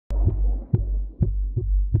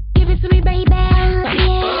to me, baby.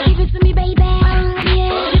 Yeah. Give it to me, baby.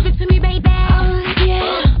 Yeah. Give it to me, baby.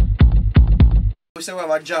 Yeah. So we have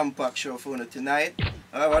a jam-pack show for you tonight.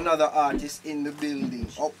 I have another artist in the building,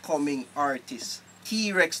 upcoming artist.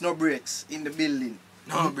 Terex NuhBrakes in the building.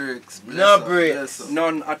 NuhBrakes. NuhBrakes.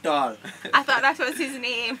 None at all. I thought that was his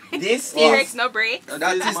name. This Terex NuhBrakes.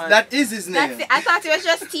 That is his name. I thought it was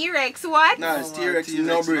just T-Rex. What? No, it's Terex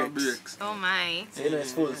NuhBrakes. Oh my. So you know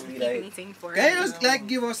it's full speed. Can you just like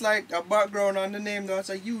give us like a background on the name? That's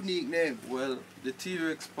a unique name. Well, the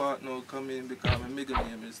T-Rex part now come in because my middle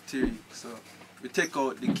name is Terex. So we take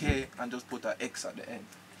out the K and just put an X at the end.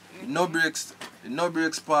 The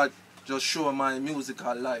NuhBrakes part just show my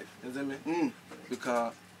musical life. You see me?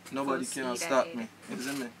 Because nobody can stop me. You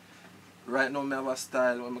see me? Right now I have a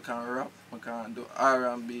style where I can rap, I can do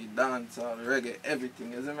R&B, dancehall, reggae,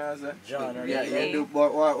 everything. You see me? I say? Genre. Yeah, you do.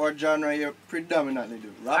 But what genre you predominantly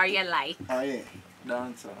do? Rap? Are you like? Oh yeah.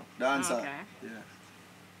 Dancehall. Dancehall. Okay. Yeah.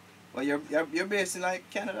 Well, you're based in like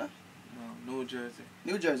Canada? No, New Jersey.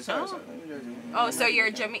 New Jersey, sorry, Oh. sorry. New Jersey. Oh, so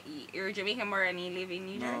you're Jamaican born and you live in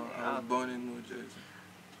New Jersey? No, I was born in New Jersey.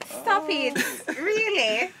 Stop it.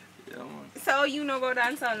 Really? Yeah, man. So you know about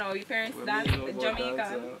dancehall now? Your parents Well, dance me know about Jamaican?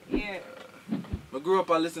 dancehall. Yeah. I grew up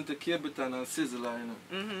and listen to Cableton and Sizzler, you know.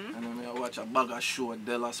 Mm-hmm. And then I watch a bag of show,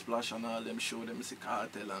 Della Splash and all them show, them see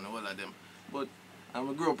Cartel and all of them. But I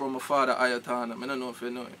grew up from my father, Ayatana. I don't know if you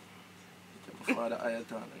know him. My father,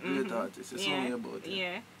 Ayatana, great artist. It's only about it.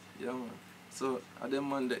 Yeah. Yeah, man. So, them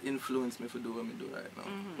man that influence me to do what I do right now.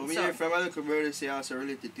 But me hear from a little bird say also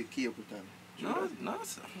related to Cableton. No,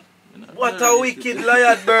 sir. What a wicked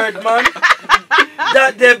liar bird, man.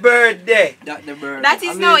 That the bird there. That the bird. That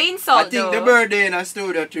is no insult, I think though. the bird there in a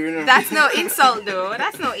studio too, you know. That's no insult, though.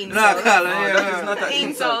 That's no insult. No, Carla, that is not an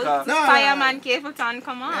insult. Insult. No. Fireman Capleton,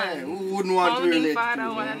 come on. Yeah, who wouldn't want to Founding relate father,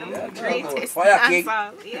 to one of you? the greatest Fire king.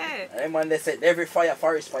 dancehall. Yeah. Hey man, they said every fire,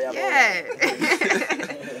 forest fire. Yeah.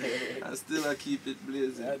 I still keep it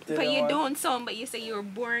blazing. But you don't sound, but you say you were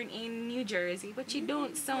born in New Jersey, but you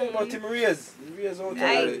don't sound. But him raised out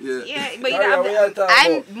Yeah, but you Sorry, we are don't talking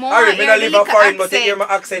I'm about- more Harry, me not live a foreign, but you accent. hear my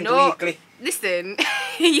accent No. weekly. Listen, yeah,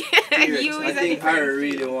 you I is a think different. Harry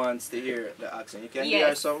really wants to hear the accent. You can Yes.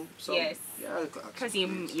 hear some Yes. yeah, little accent. Because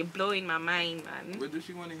you're blowing my mind, man. What does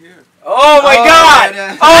she want to hear? Oh my God!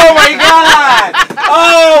 yeah. Oh my God!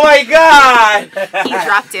 Oh my God! He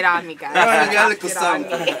dropped it on me, guys. Yeah, He yeah, dropped little it on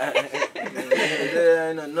song. me.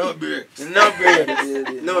 NuhBrakes.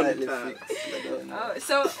 NuhBrakes. Nightly No, Fix. Oh,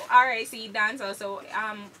 so alright, so you dance also.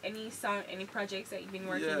 Any song, any projects that you've been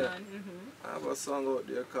working Yeah. on? I have a song out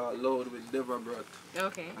there called Loud with Deva Brat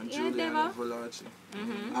Okay. and Yeah, Juliana Deva.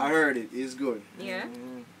 Volaci. I heard it. It's good. Yeah.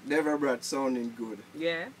 Deva Brat sounding good.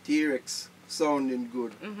 Yeah. T-Rex sounding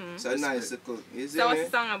good. Mhm. It's a nice little. Is So what's it?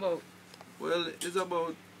 the song about? Well, it's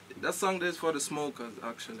about that song there is for the smokers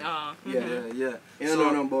actually. Oh. Yeah. Yeah. You don't know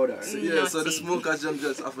nothing about that. So, right? yeah, so the Nothing. smokers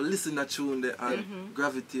just have to listen to tune there and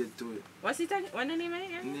gravitate to it. What's it? What's the name of it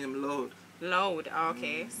again? Name Loud. Loud. Oh,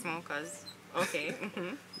 okay. Smokers. Okay.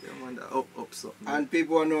 Yeah, man, that up so. And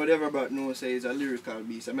people who know Deva Brat know say he's a lyrical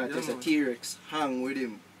beast. I mean, Yeah, just a man. T-Rex hang with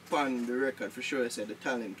him on the record for sure. I said the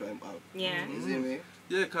talent to him out. Yeah. You see me?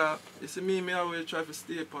 Yeah, cause you see me always try to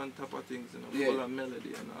stay up on top of things, you know, Yeah. full of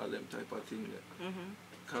melody and all them type of things. Yeah. Mhm.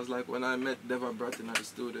 Cause like when I met Deva Brat in the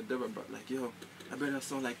studio, Deva Brat like, yo, I better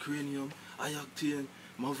sound like Cranium, Ayoctane,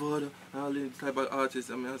 Mavada, all them type of artists.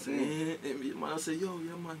 I mean, I say, man, I say, yo,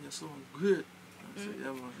 yeah man, you sound great. I say,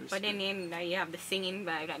 yeah man. But then you have the singing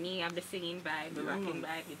vibe. Like me, you have the singing vibe, the Yeah, rocking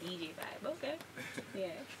man. vibe, the DJ vibe. Okay. Yeah.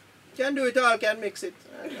 Can do it all. Can mix it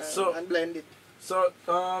So- and blend it. So,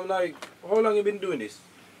 like, how long you been doing this?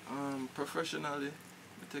 Professionally,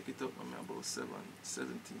 I take it up when I'm about 17.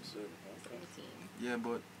 17. Yeah,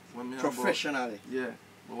 but when me Professionally. about, yeah,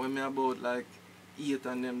 but when me about like 8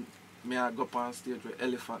 and them, me I go up on stage with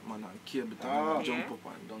Elephant Man and Cableton Oh. and jump Yeah.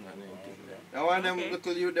 up and down and everything there. I want them Okay.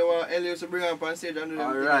 little you they were Elias to bring up on stage and do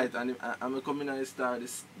them thing. Alright, and I'm coming and start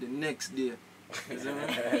the next day. You see me?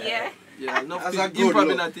 Yeah. Yeah, enough That's people, a good you probably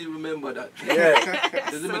look. not even remember that.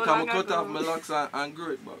 Yeah. You see me So come long cut ago. off my locks and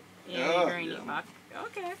grow it back. Yeah, Yeah. you're growing Yeah. it back.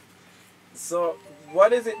 Okay. So,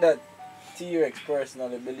 what is it that T-Rex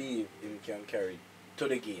personally believe him can carry to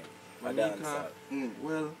the game? A Me dancer.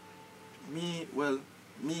 Well,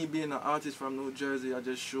 me being an artist from New Jersey, I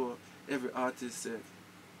just show every artist that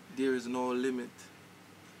there is no limit.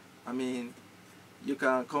 I mean, you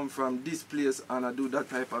can come from this place and I do that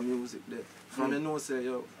type of music there. From you know say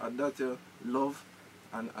yo, that you love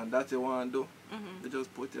and that you want to do, you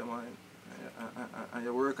just put your mind and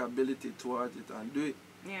your work ability towards it and do it.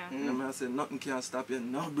 Yeah. You know what I say? Nothing can stop you,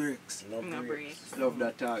 no breaks. No breaks. Love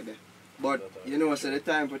that tag. But you know, so the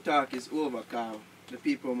time for talk is over, Carl. The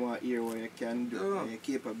people want to hear what you can do and your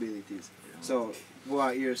capabilities. So,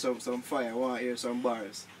 want to hear some fire, want to hear some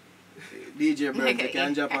bars. DJ Bird, you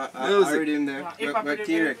can drop a rhythm there. But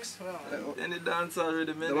T-Rex. Any dance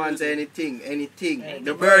already, man. The man say anything.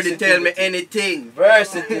 The bird tell me anything.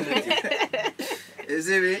 Versatility. You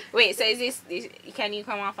see me? Wait, so is this, can you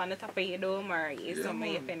come off on the top of your dome or is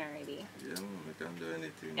something you pin already? Yeah, man, we can do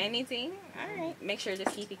anything. Anything? Alright. Make sure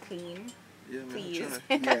just keep it clean. Yeah, man, Please. Yeah,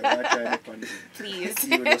 I try to punish it. Please.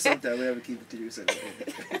 Even though sometimes we have to keep it to yourself.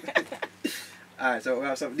 Alright, so we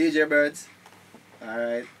have some DJ Birds.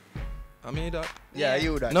 Alright. I mean that. Yeah,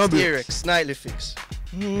 you that. No Terex, Nightly Fix.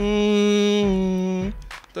 Turn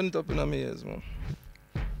it up in a maze, man.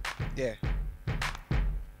 Yeah.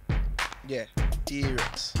 Yeah.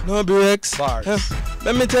 Terex. No breaks. Bars.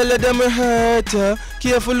 Let me tell you them we hurt ya.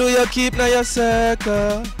 Careful who you keep na your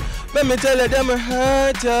circle. Let me tell you them we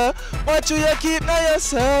hurt ya. Watch who you keep na your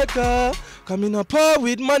circle. Come in a par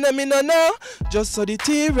with man, I mean no. Just so the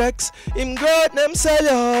T-Rex, him got them sell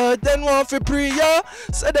ya. Then want for pre ya.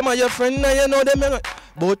 Say them are your friend now you know them.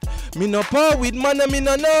 But me no par with man, I mean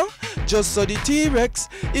no. Just so the T-Rex,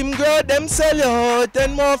 him got them sell ya.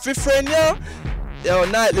 Then want for friend ya. Yo,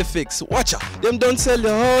 Nightly Fix, watch out, them don't sell you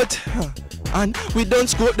out. And we don't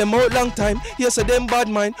scope them out long time. Yes, so them bad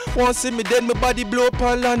mind. Want see me dead, my body blow up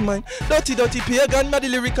on landmine. Dirty pagan, me the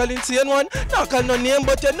lyrical insane one. Not call no name,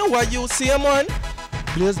 but you know what you see one.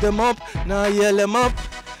 Blaze them up, now yell them up.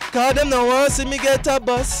 Cause them now want see me get a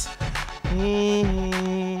bus.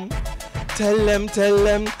 Tell them.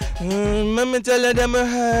 Let me tell you them a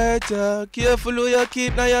hurt ya. Careful who you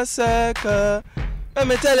keep now your circle. Let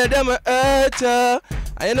me tell you them a hurt ya.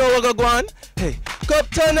 And you know what go on? Hey, cup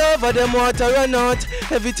turn over, them water run out.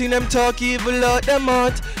 Everything them talk evil out them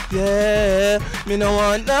out. Yeah, me no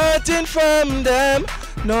want nothing from them.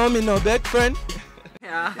 No, me no beg friend.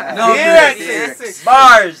 Yeah. No T-Rex. breaks.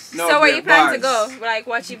 Bars. No So where you plan to bars. go? Like,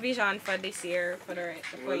 what's your vision for this year, for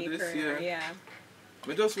Well, your this career? year? Yeah.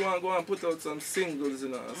 We just want to go and put out some singles, you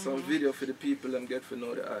know, some video for the people and get to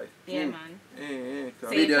know the eye. Yeah, man. Yeah, So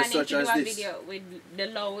you Videos planning such to do as a this. video with the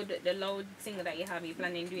loud single that you have? You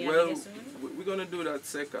planning to do a well, video soon? we're going to do that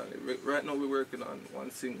second. Right now we're working on one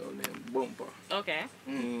single named Bumper. Okay.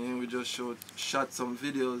 We just shot some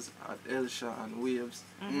videos at Elsha and Waves,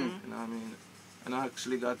 you know what I mean? And I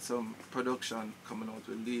actually got some production coming out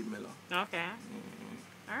with Lead Miller. Okay.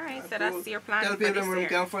 Alright, so Cool. that's your plan Tell for people this them year.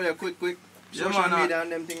 can follow you quick. Yeah, Social man, media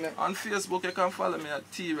and them thing like. On Facebook you can follow me at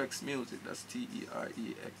Terex Music, that's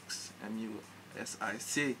Terex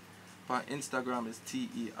MUSIC. On Instagram is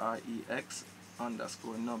TEREX _NuhBrakes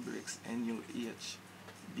NuhBrakes.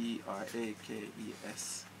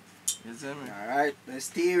 You see me? Alright, that's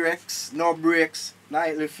Terex, NuhBrakes,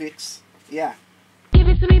 Nightly Fix. Yeah. Give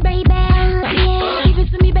it to me, baby.